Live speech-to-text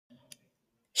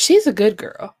She's a good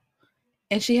girl,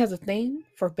 and she has a thing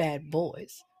for bad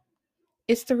boys.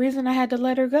 It's the reason I had to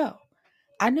let her go.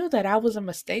 I knew that I was a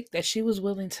mistake that she was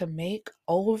willing to make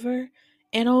over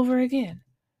and over again.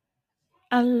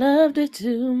 I loved her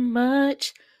too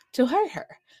much to hurt her,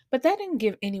 but that didn't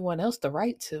give anyone else the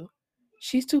right to.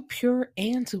 She's too pure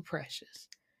and too precious.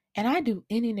 And I do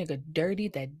any nigga dirty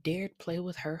that dared play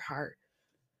with her heart.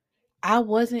 I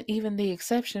wasn't even the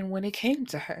exception when it came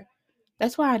to her.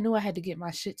 That's why I knew I had to get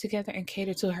my shit together and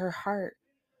cater to her heart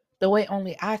the way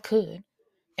only I could.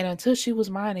 And until she was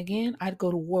mine again, I'd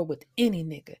go to war with any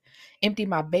nigga, empty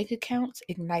my bank accounts,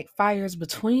 ignite fires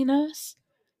between us,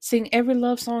 sing every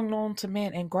love song known to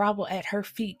man, and grovel at her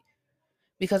feet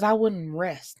because I wouldn't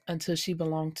rest until she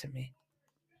belonged to me.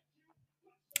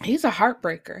 He's a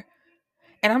heartbreaker,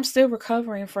 and I'm still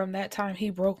recovering from that time he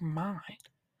broke mine.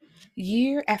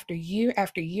 Year after year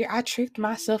after year, I tricked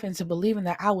myself into believing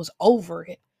that I was over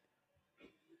it,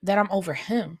 that I'm over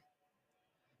him.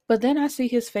 But then I see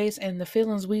his face and the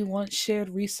feelings we once shared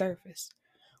resurface.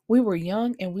 We were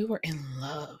young and we were in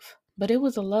love, but it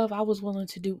was a love I was willing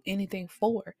to do anything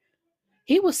for.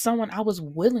 He was someone I was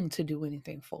willing to do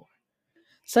anything for.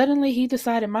 Suddenly, he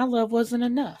decided my love wasn't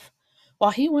enough.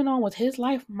 While he went on with his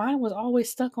life, mine was always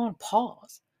stuck on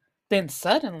pause. Then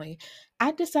suddenly,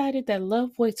 I decided that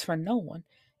love waits for no one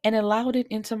and allowed it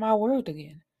into my world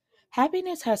again.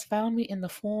 Happiness has found me in the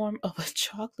form of a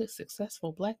chocolate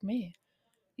successful black man.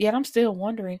 Yet I'm still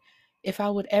wondering if I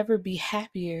would ever be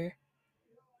happier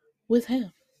with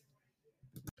him.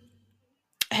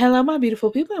 Hello, my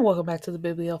beautiful people, and welcome back to the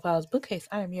Bibliophiles Bookcase.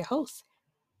 I am your host,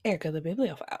 Erica the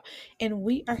Bibliophile, and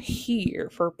we are here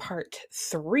for part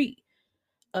 3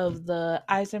 of the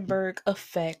Eisenberg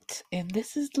effect, and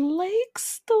this is Lake's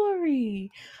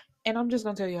story. And I'm just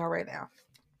gonna tell y'all right now,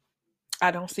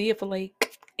 I don't see it for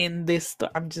Lake in this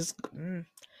story. I'm just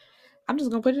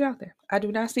gonna put it out there. I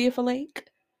do not see it for Lake,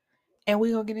 and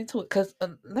we're gonna get into it. Cause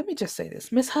let me just say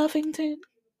this, Miss Huffington.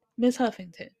 This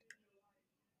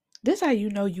how you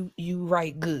know you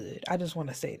write good. I just want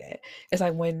to say that. It's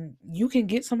like when you can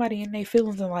get somebody in their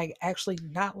feelings and like actually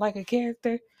not like a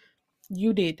character,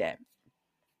 you did that.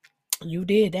 You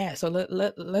did that. So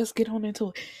let's get on into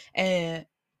it. And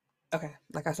okay,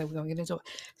 like I said, we're gonna get into it.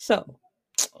 So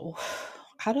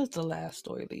how does the last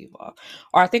story leave off?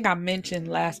 Or I think I mentioned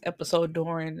last episode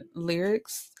during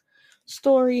lyrics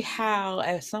story how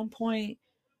at some point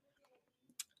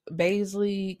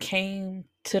Baisley came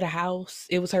to the house.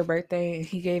 It was her birthday, and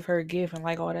he gave her a gift and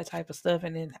like all that type of stuff.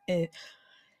 And then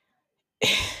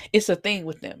it's a thing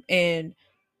with them, and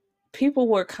people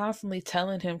were constantly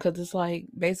telling him because it's like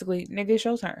basically, nigga, it's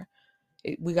your turn.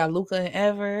 We got Luca and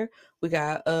Ever, we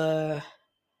got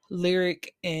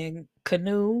Lyric and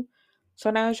Canoe.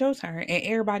 So now it's your turn, and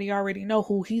everybody already know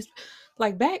who he's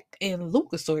like back in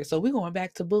Luca's story. So we're going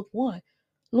back to book 1.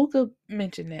 Luca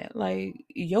mentioned that like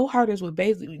your heart is with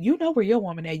Baisley. You know where your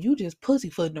woman at. You just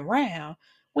pussyfooting around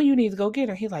when you need to go get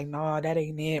her. He's like, nah, that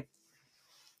ain't it.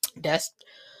 That's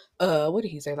what did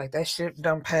he say? Like that shit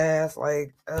done passed.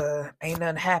 Like ain't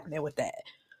nothing happening with that.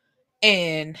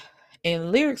 And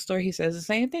in Lyric story, he says the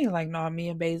same thing. Like, nah, me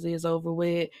and Baisley is over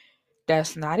with.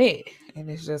 That's not it. And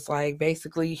it's just like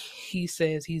basically he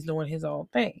says he's doing his own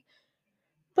thing.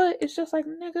 But it's just like,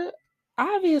 nigga,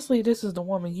 obviously this is the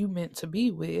woman you meant to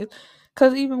be with.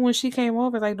 Cause even when she came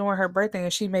over, like during her birthday,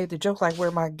 and she made the joke, like,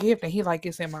 "Where my gift?" and he like,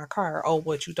 "It's in my car." Oh,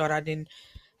 what, you thought I didn't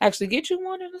actually get you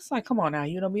one? And it's like, come on now,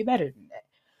 you know me better than that.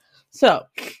 So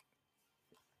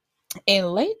in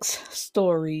Lake's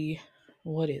story,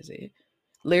 what is it?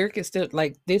 Lyric is still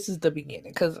like this is the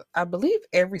beginning because I believe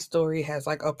every story has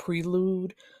like a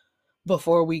prelude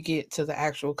before we get to the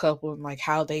actual couple and like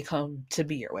how they come to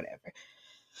be or whatever.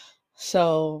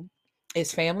 So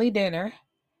it's family dinner,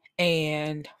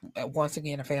 and once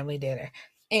again a family dinner,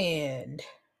 and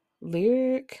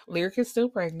Lyric is still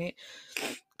pregnant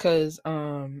because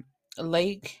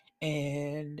Lake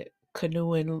and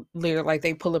Canoe and Lyric, like,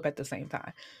 they pull up at the same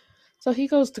time. So he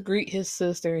goes to greet his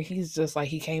sister, and he's just like,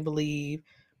 he can't believe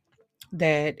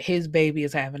that his baby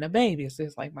is having a baby. It's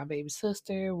just like, my baby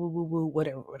sister, woo woo woo,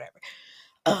 whatever, whatever.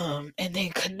 And then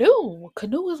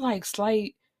Canoe is like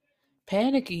slight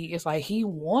panicky. It's like he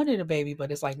wanted a baby,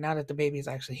 but it's like now that the baby is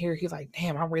actually here, he's like,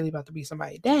 damn, I'm really about to be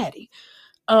somebody's daddy.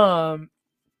 Um,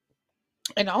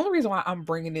 and the only reason why I'm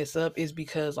bringing this up is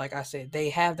because, like I said, they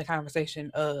have the conversation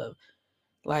of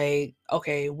like,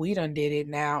 okay, we done did it.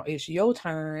 Now it's your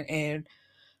turn. And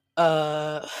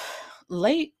uh,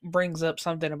 Late brings up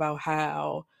something about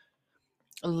how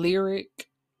Lyric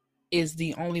is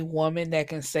the only woman that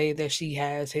can say that she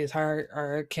has his heart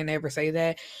or can ever say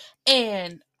that.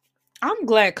 And I'm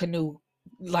glad Canoe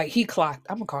like he clocked.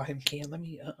 I'm gonna call him Ken. Let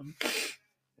me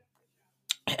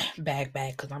back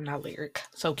because I'm not lyric.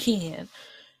 So Ken,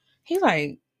 he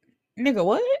like, nigga,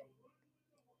 what?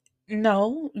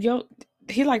 No, yo,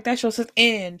 he like that's your sister.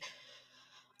 And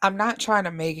I'm not trying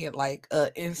to make it like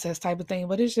a incest type of thing,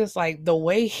 but it's just like the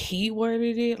way he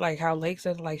worded it, like how Lake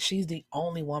said, like she's the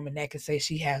only woman that can say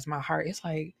she has my heart. It's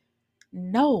like,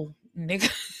 no,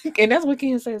 nigga, and that's what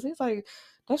Ken says. He's like,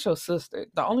 that's your sister.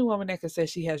 The only woman that can say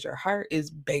she has your heart is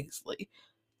Baisley.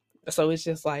 So it's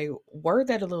just like word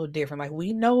that a little different. Like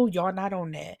we know y'all not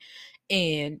on that,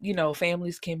 and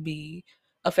families can be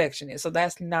affectionate, so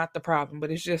that's not the problem. But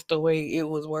it's just the way it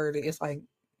was worded. It's like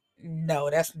no,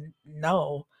 that's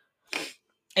no.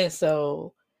 And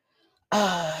so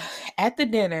uh at the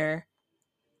dinner,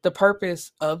 the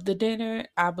purpose of the dinner,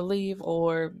 I believe,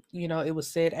 or it was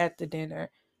said at the dinner,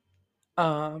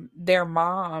 their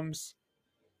mom's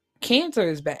cancer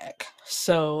is back.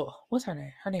 So what's her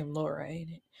name? Her name Laura, ain't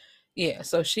it? Yeah.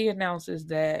 So she announces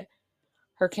that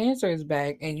her cancer is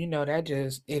back, and that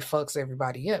just it fucks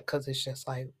everybody up because it's just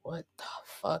like, what the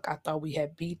fuck? I thought we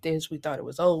had beat this. We thought it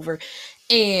was over,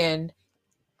 and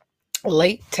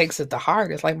Lake takes it the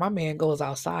hardest. Like my man goes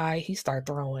outside, he start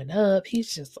throwing up.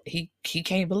 He's just he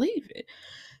can't believe it,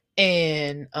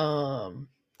 and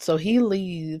so he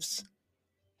leaves.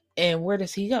 And where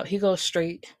does he go? He goes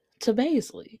straight to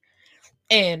Baisley.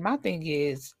 And my thing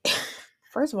is,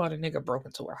 first of all, the nigga broke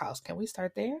into her house. Can we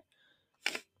start there?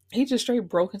 He just straight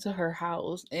broke into her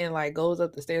house and like goes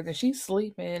up the stairs and she's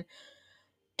sleeping.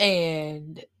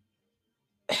 And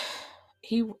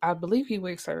I believe he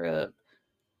wakes her up.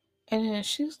 And then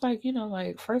she's like,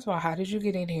 like, first of all, how did you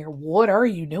get in here? What are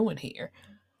you doing here?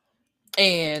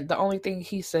 And the only thing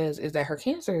he says is that her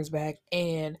cancer is back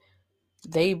and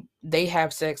they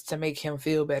have sex to make him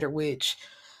feel better, which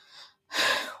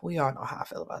we all know how I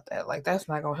feel about that. Like that's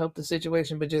not gonna help the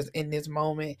situation, but just in this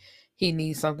moment, he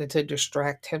needs something to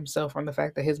distract himself from the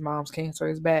fact that his mom's cancer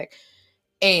is back.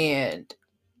 And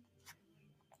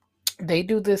they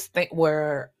do this thing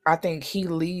where I think he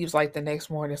leaves like the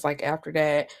next morning. It's like after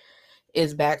that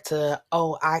is back to,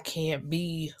 oh, I can't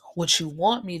be what you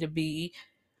want me to be.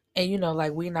 And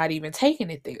like we're not even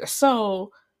taking it there.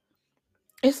 So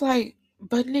it's like,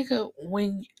 but nigga,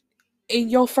 when in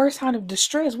your first time of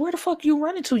distress, where the fuck you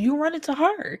running to? You running to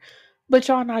her. But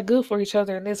y'all not good for each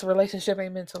other and this relationship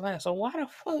ain't meant to last. So why the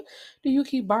fuck do you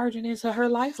keep barging into her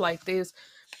life like this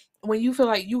when you feel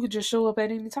like you could just show up at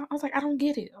any time? I was like, I don't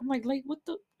get it. I'm like, what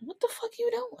the fuck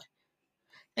you doing?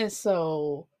 And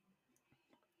so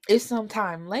it's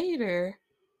sometime later,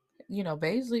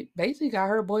 basically got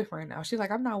her boyfriend now. She's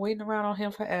like, I'm not waiting around on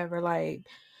him forever. Like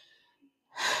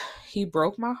he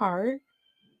broke my heart,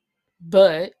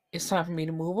 but it's time for me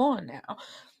to move on now.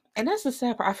 And that's the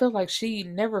sad part. I feel like she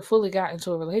never fully got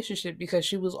into a relationship because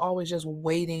she was always just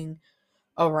waiting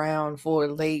around for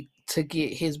Lake to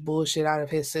get his bullshit out of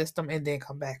his system and then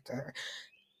come back to her.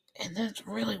 And that's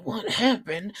really what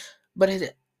happened. But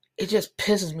it just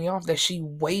pisses me off that she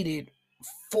waited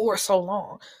for so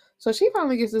long. So she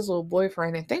finally gets this little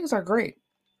boyfriend and things are great.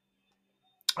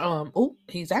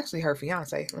 He's actually her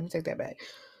fiance. Let me take that back.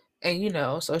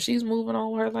 And so she's moving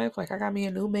on with her life. Like I got me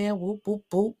a new man. Whoop whoop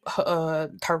whoop.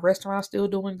 Her restaurant's still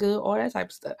doing good. All that type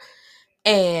of stuff.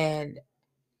 And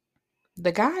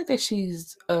the guy that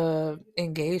she's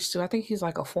engaged to, I think he's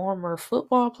like a former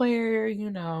football player.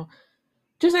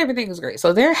 Just everything is great.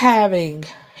 So they're having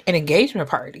an engagement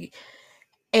party,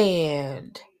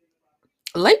 and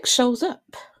Lake shows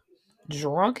up,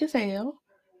 drunk as hell,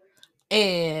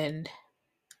 and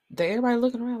everybody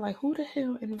looking around like, who the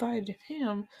hell invited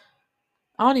him?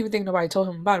 I don't even think nobody told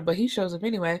him about it, but he shows up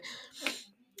anyway.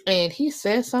 And he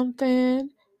says something,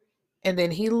 and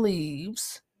then he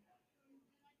leaves.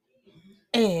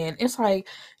 And it's like,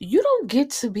 you don't get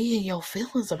to be in your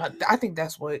feelings about I think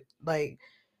that's what, like,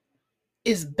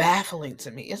 is baffling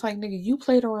to me. It's like, nigga, you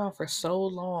played around for so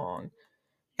long.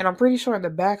 And I'm pretty sure in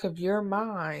the back of your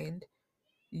mind,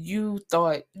 you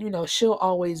thought, she'll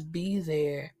always be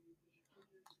there.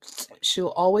 She'll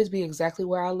always be exactly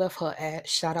where I left her at.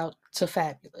 Shout out to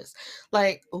Fabulous.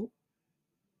 Like, ooh,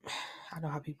 I know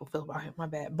how people feel about him. My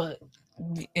bad. But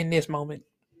in this moment,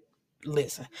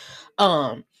 listen.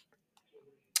 So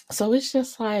it's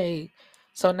just like,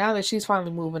 so now that she's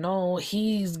finally moving on,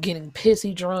 he's getting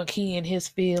pissy drunk. He in his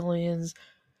feelings.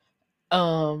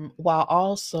 While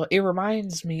also it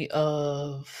reminds me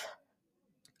of,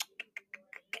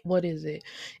 what is it?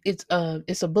 It's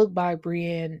a book by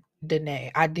Brienne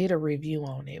Dene. I did a review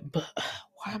on it, but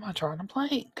why am I drawing a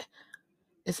blank?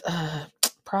 It's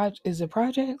is it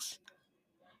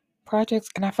projects,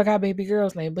 and I forgot baby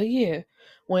girl's name, but yeah,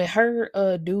 when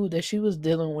her dude that she was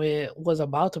dealing with was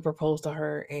about to propose to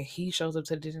her, and he shows up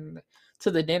to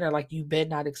the dinner, like, you better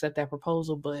not accept that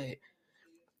proposal. But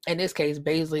in this case,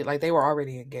 Baisley, like, they were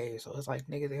already engaged, so it's like,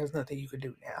 nigga, there's nothing you can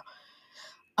do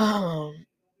now.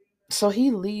 So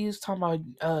he leaves talking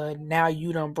about now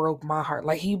you done broke my heart.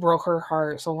 Like, he broke her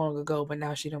heart so long ago, but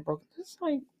now she done broke. It's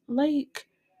like,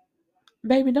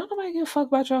 baby, don't nobody give a fuck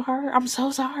about your heart. I'm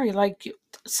so sorry. Like,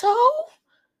 so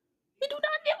you do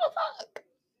not give a fuck.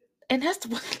 And that's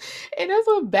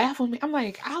what baffled me. I'm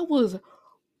like, I was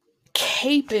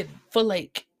caping for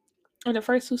like in the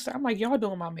first two starts. I'm like, y'all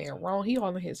doing my man wrong. He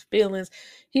all in his feelings.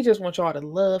 He just wants y'all to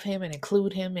love him and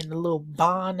include him in the little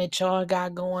bond that y'all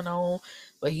got going on.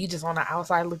 But he just on the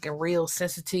outside looking real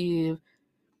sensitive,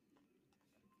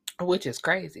 which is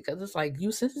crazy because it's like,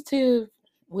 you sensitive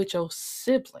with your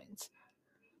siblings,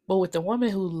 but with the woman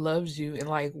who loves you and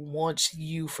like wants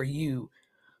you for you,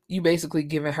 you basically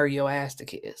giving her your ass to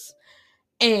kiss.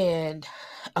 And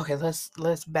okay, let's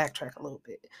backtrack a little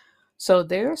bit. So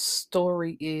their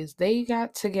story is they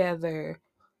got together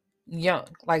young,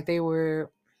 like they were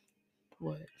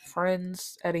what,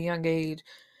 friends at a young age,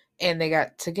 and they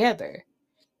got together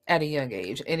at a young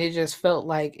age, and it just felt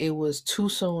like it was too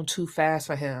soon, too fast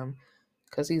for him,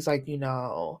 because he's like,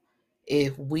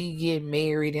 if we get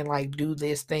married and like do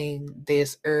this thing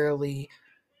this early,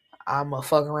 I'ma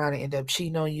fuck around and end up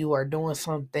cheating on you or doing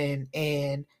something.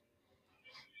 And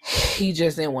he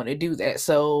just didn't want to do that.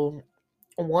 So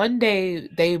one day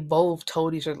they both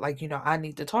told each other, like, I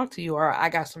need to talk to you, or I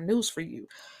got some news for you.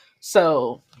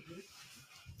 So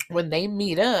when they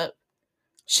meet up,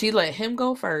 she let him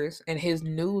go first, and his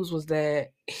news was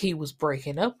that he was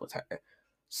breaking up with her.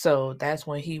 So that's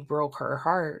when he broke her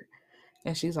heart.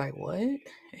 And she's like, what?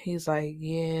 He's like,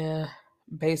 yeah,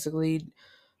 basically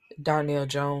Darnell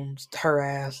Jones, her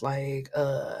ass, like,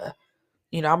 I'm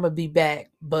gonna be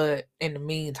back, but in the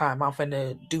meantime, I'm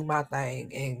finna do my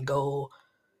thing and go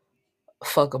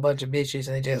fuck a bunch of bitches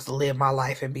and just live my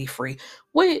life and be free.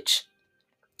 Which,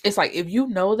 it's like, if you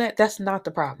know that, that's not the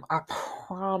problem. I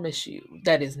promise you,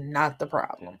 that is not the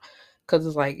problem. Because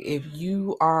it's like, if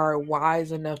you are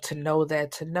wise enough to know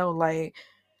that, to know, like,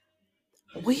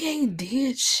 we ain't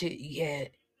did shit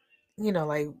yet.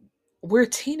 Like, we're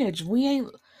teenage. We ain't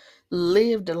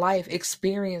lived life,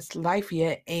 experienced life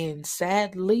yet. And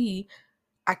sadly,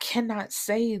 I cannot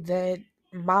say that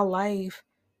my life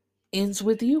ends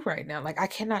with you right now. Like, I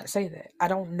cannot say that. I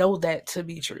don't know that to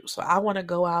be true. So I want to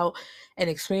go out and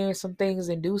experience some things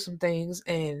and do some things,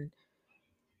 and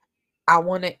I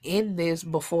want to end this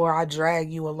before I drag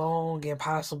you along and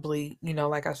possibly,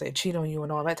 like I said, cheat on you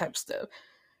and all that type of stuff.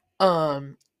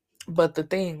 Um but the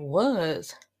thing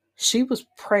was, she was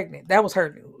pregnant. That was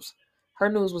her news. Her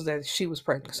news was that she was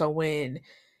pregnant. So when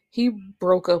he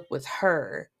broke up with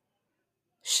her,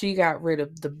 she got rid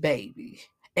of the baby.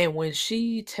 And when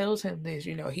she tells him this,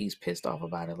 he's pissed off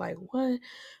about it. Like, what?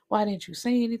 Why didn't you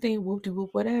say anything? Whoop de whoop,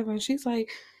 whatever. And she's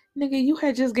like, nigga, you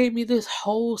had just gave me this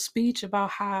whole speech about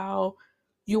how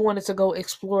you wanted to go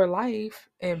explore life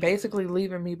and basically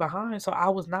leaving me behind. So I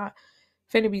was not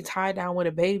finna be tied down with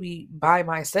a baby by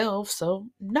myself. So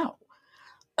no.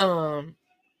 Um,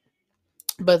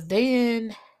 but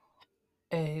then,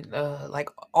 and like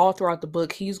all throughout the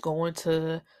book, he's going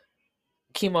to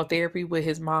chemotherapy with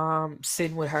his mom,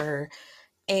 sitting with her,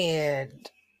 and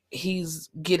he's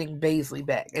getting Baisley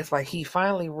back. It's like he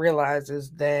finally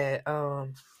realizes that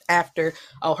after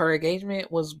her engagement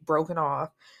was broken off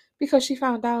because she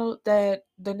found out that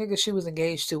the nigga she was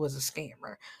engaged to was a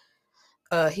scammer.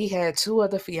 He had two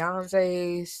other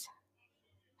fiancés,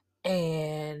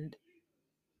 and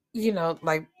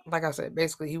like I said,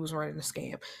 basically he was running a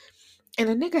scam. And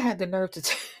the nigga had the nerve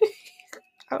to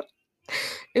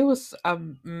it was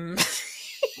I'm sorry.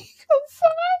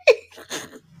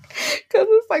 Cause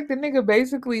it's like the nigga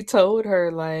basically told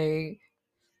her, like,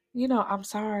 I'm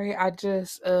sorry, I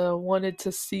just wanted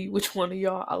to see which one of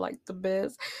y'all I like the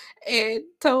best. And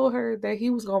told her that he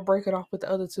was gonna break it off with the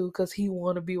other two because he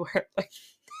wanna be with her. Like,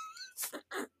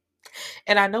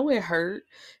 and I know it hurt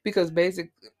because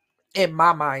basically, in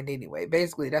my mind anyway,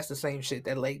 basically that's the same shit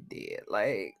that Lake did.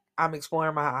 Like, I'm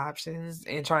exploring my options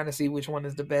and trying to see which one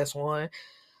is the best one.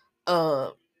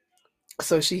 Um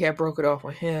so she had broke it off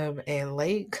with him, and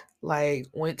Lake like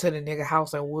went to the nigga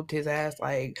house and whooped his ass,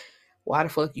 like, why the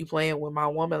fuck you playing with my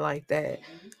woman like that?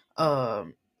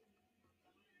 Um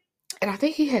and I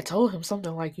think he had told him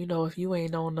something like, if you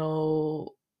ain't on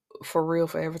no for real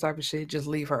forever type of shit, just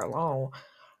leave her alone.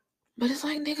 But it's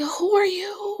like, nigga, who are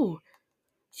you?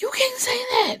 You can't say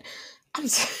that. I'm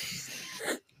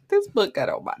sorry. This book got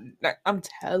on my neck. I'm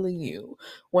telling you.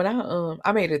 When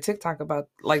I made a TikTok about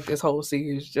like this whole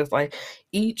series, just like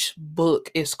each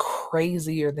book is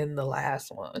crazier than the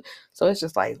last one. So it's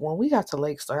just like when we got to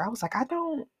Lake Story, I was like, I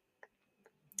don't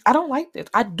like this.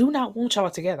 I do not want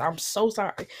y'all together. I'm so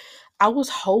sorry. I was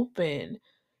hoping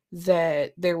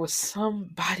that there was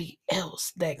somebody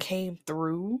else that came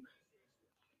through.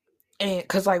 And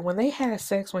because, like, when they had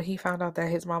sex, when he found out that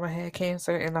his mama had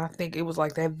cancer, and I think it was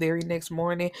like that very next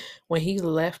morning when he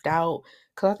left out,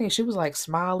 because I think she was like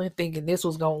smiling, thinking this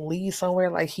was going to lead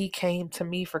somewhere. Like, he came to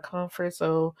me for comfort,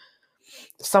 so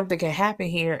something can happen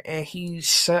here, and he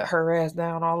shut her ass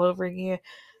down all over again.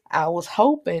 I was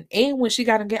hoping. And when she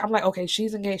got engaged, I'm like, okay,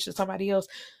 she's engaged to somebody else.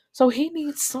 So he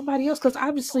needs somebody else, because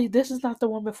obviously this is not the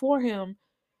one before him.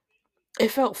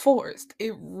 It felt forced.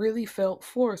 It really felt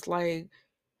forced. Like,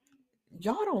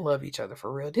 y'all don't love each other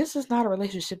for real. This is not a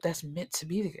relationship that's meant to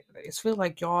be together. It's feel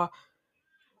like y'all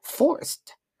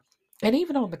forced. And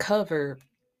even on the cover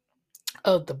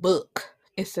of the book,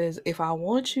 it says, "If I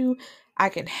want you, I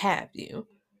can have you."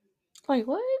 Like,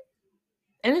 what?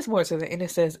 And it's more to the and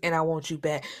it says, "And I want you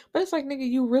back." But it's like, nigga,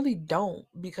 you really don't,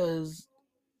 because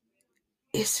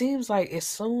it seems like as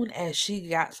soon as she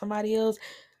got somebody else,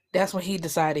 that's when he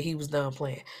decided he was done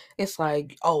playing. It's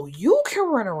like, oh, you can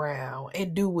run around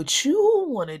and do what you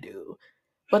want to do.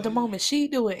 But the moment she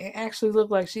do it and actually look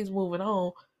like she's moving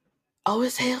on, oh,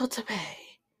 it's hell to pay.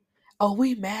 Oh,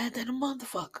 we mad than a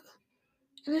motherfucker.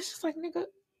 And it's just like, nigga,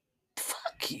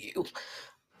 fuck you.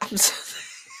 I'm just,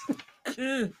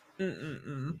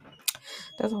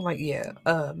 That's all like, yeah,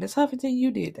 Miss Huffington,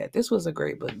 you did that. This was a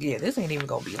great book. Yeah, this ain't even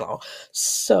gonna be long.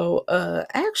 So,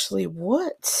 actually,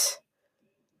 what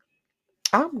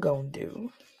I'm gonna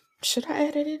do, should I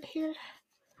add it in here?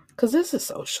 Because this is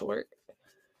so short.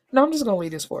 No, I'm just gonna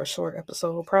leave this for a short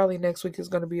episode. Probably next week is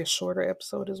gonna be a shorter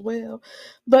episode as well.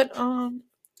 But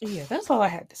yeah, that's all I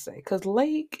had to say. Cause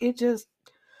Lake, it just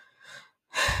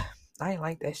I ain't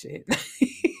like that shit.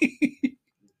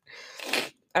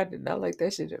 I did not like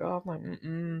that shit at all. I'm like,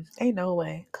 ain't no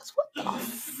way. Cause what the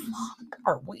fuck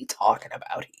are we talking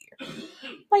about here?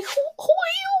 Like, who are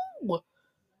you?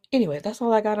 Anyway, that's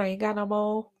all I got. I ain't got no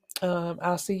more.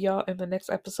 I'll see y'all in the next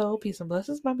episode. Peace and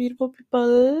blessings, my beautiful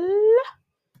people.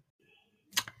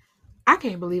 I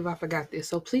can't believe I forgot this.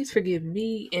 So please forgive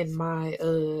me and my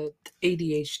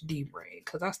ADHD brain,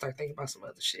 because I start thinking about some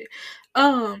other shit.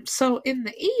 So in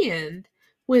the end,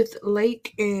 with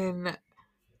Lake and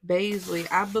Baisley,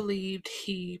 I believed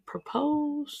he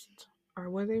proposed, or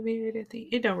were they married at the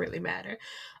it don't really matter.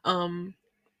 Um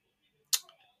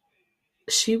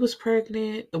she was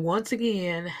pregnant. Once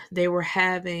again, they were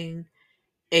having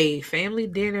a family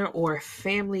dinner or a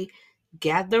family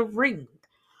gathering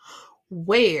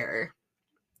where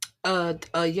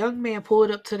a young man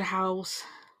pulled up to the house,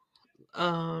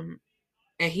 um,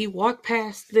 and he walked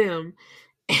past them.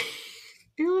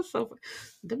 It was so fun.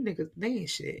 Them niggas, they ain't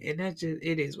shit, and that just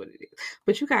it is what it is.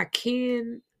 But you got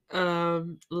Ken,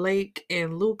 Lake,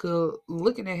 and Luca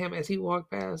looking at him as he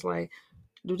walked past, like,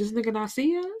 do this nigga not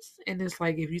see us? And it's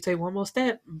like, if you take one more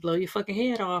step, blow your fucking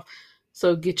head off.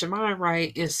 So get your mind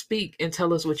right and speak and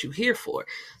tell us what you're here for.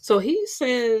 So he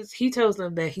tells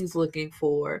them that he's looking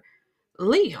for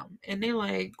Liam. And they're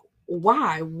like,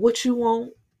 why? What you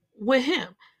want with him?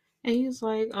 And he's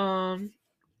like, I'm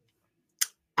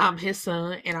his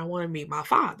son and I want to meet my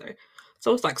father.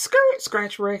 So it's like, skirt,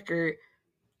 scratch record.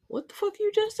 What the fuck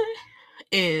you just say?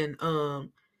 And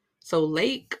so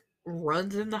Lake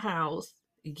runs in the house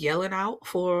yelling out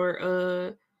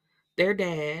for their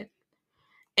dad.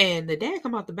 And the dad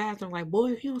come out the bathroom like,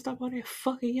 boy, if you don't stop all that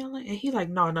fucking yelling. And he like,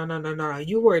 no.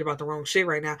 You worried about the wrong shit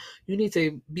right now. You need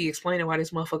to be explaining why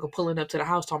this motherfucker pulling up to the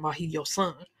house talking about he your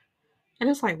son. And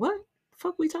it's like, what the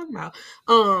fuck we talking about?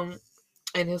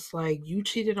 And it's like, you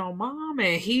cheated on mom,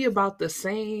 and he about the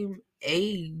same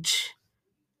age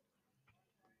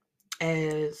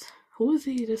as, who is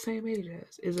he the same age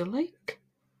as? Is it Lake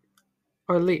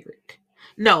or Lyric?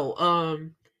 No,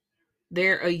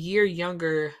 they're a year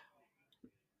younger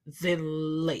than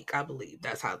Lake, I believe.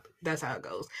 That's how it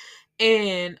goes.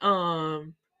 And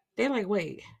they're like,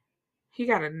 wait, he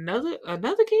got another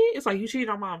kid? It's like, you cheated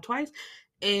on mom twice.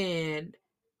 And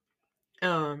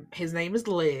his name is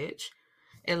Ledge.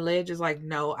 And Ledge is like,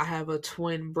 no, I have a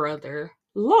twin brother,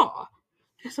 Law.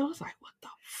 And so it's like, what the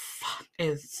fuck?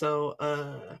 And so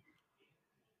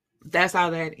that's how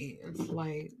that ends.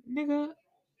 Like, nigga,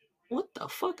 what the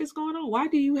fuck is going on? Why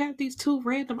do you have these two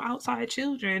random outside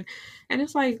children? And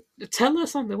it's like, tell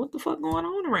us something. What the fuck going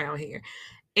on around here?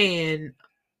 And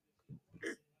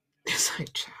it's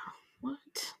like, child, what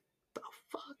the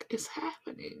fuck is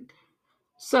happening?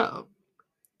 So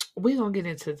we're gonna get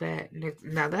into that next.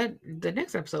 Now that the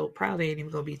next episode probably ain't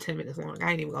even gonna be 10 minutes long.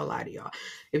 I ain't even gonna lie to y'all.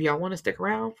 If y'all want to stick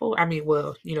around for, I mean,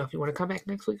 well, if you want to come back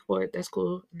next week for it, that's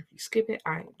cool. And if you skip it,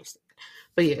 I understand.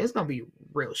 But yeah, it's gonna be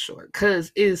real short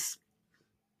because it's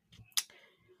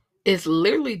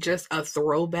literally just a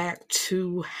throwback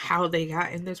to how they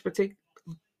got in this particular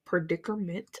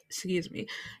predicament, excuse me,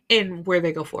 and where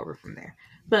they go forward from there.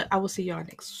 But I will see y'all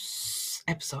next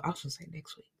episode. I was gonna say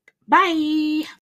next week. Bye.